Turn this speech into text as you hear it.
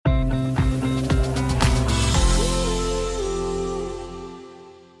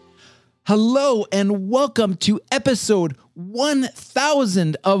Hello and welcome to episode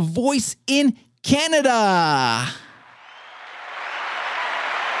 1000 of Voice in Canada.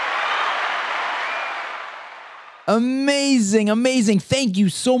 Amazing. Thank you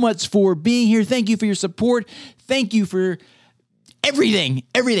so much for being here. Thank you for your support. Thank you for everything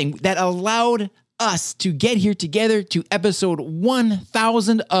that allowed us to get here together to episode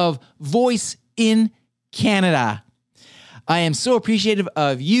 1000 of Voice in Canada. I am so appreciative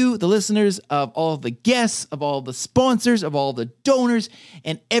of you, the listeners, of all the guests, of all the sponsors, of all the donors,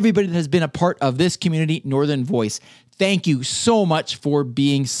 and everybody that has been a part of this community, Northern Voice. Thank you so much for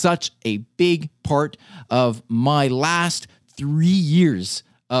being such a big part of my last 3 years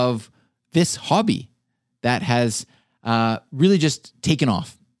of this hobby that has really just taken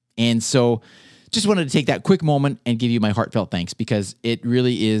off. And so just wanted to take that quick moment and give you my heartfelt thanks, because it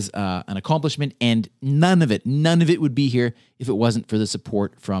really is an accomplishment, and none of it would be here if it wasn't for the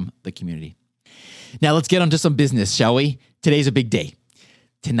support from the community. Now let's get on to some business, shall we? Today's a big day.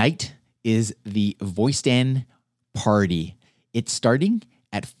 Tonight is the Voice Den party. It's starting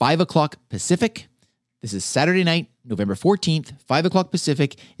at 5 o'clock Pacific. This is Saturday night, November 14th, 5 o'clock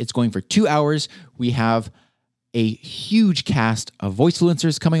Pacific. It's going for 2 hours. We have a huge cast of voice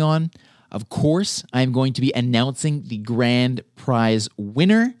influencers coming on. Of course, I'm going to be announcing the grand prize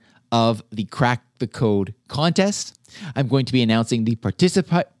winner of the Crack the Code contest. I'm going to be announcing the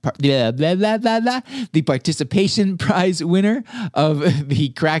participation prize winner of the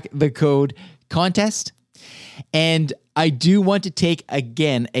Crack the Code contest. And I do want to take,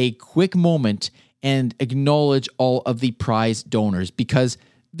 again, a quick moment and acknowledge all of the prize donors, because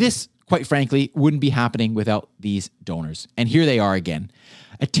this, quite frankly, wouldn't be happening without these donors. And here they are again.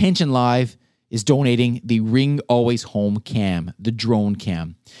 Attention Live is donating the Ring Always Home cam, the drone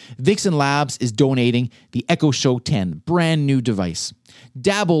cam. Vixen Labs is donating the Echo Show 10, brand new device.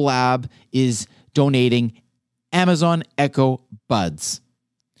 Dabble Lab is donating Amazon Echo Buds.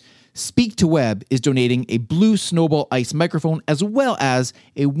 Speak to Web is donating a Blue Snowball Ice microphone, as well as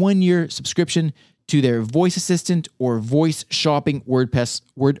a 1-year subscription to their voice assistant or voice shopping WordPress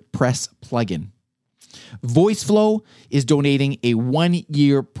plugin. VoiceFlow is donating a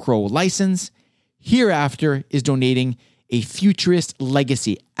 1-year pro license. Hereafter is donating a Futurist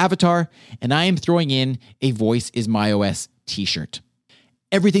Legacy avatar, and I am throwing in a Voice is My OS t-shirt.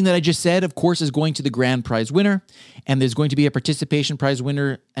 Everything that I just said, of course, is going to the grand prize winner, and there's going to be a participation prize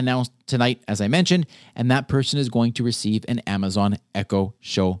winner announced tonight, as I mentioned, and that person is going to receive an Amazon Echo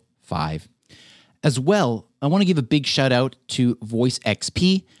Show 5. As well, I want to give a big shout out to Voice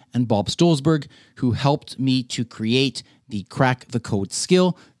XP and Bob Stolzberg, who helped me to create the Crack the Code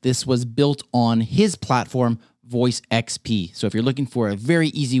skill. This was built on his platform, Voice XP. So if you're looking for a very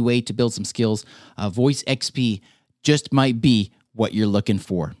easy way to build some skills, Voice XP just might be what you're looking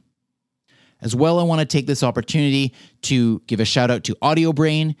for. As well, I want to take this opportunity to give a shout out to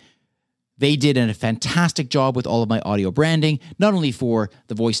AudioBrain. They did a fantastic job with all of my audio branding, not only for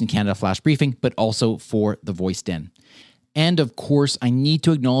the Voice in Canada Flash Briefing, but also for the Voice Den. And of course, I need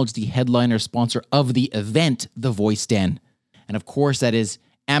to acknowledge the headliner sponsor of the event, the Voice Den. And of course, that is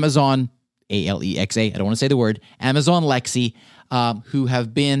Amazon, Alexa, I don't want to say the word, Amazon Lexi, who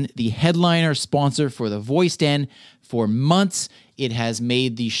have been the headliner sponsor for the Voice Den for months. It has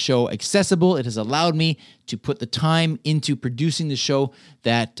made the show accessible. It has allowed me to put the time into producing the show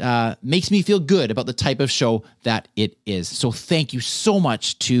that makes me feel good about the type of show that it is. So thank you so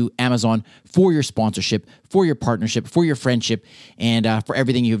much to Amazon for your sponsorship, for your partnership, for your friendship, and for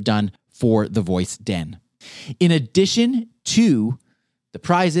everything you've done for the Voice Den. In addition to the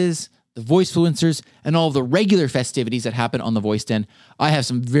prizes, the voice influencers, and all of the regular festivities that happen on the Voice Den, I have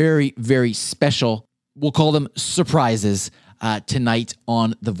some very, very special, we'll call them surprises, tonight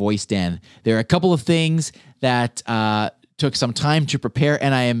on the Voice Den. There are a couple of things that took some time to prepare,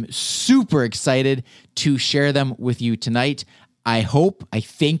 and I am super excited to share them with you tonight. I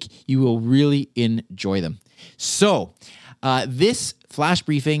think you will really enjoy them. So, this flash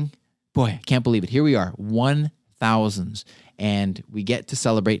briefing, boy, I can't believe it. Here we are, 1000s, and we get to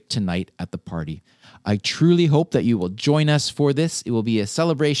celebrate tonight at the party. I truly hope that you will join us for this. It will be a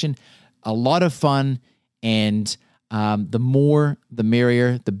celebration, a lot of fun, and the more, the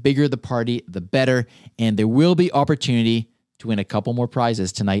merrier, the bigger the party, the better. And there will be opportunity to win a couple more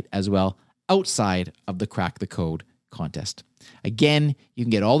prizes tonight as well, outside of the Crack the Code contest. Again, you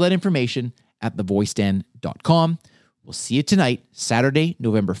can get all that information at thevoiceden.com. We'll see you tonight, Saturday,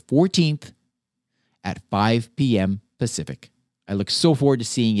 November 14th at 5 p.m. Pacific. I look so forward to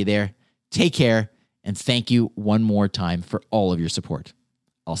seeing you there. Take care, and thank you one more time for all of your support.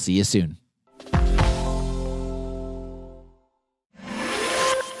 I'll see you soon.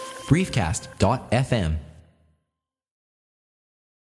 briefcast.fm.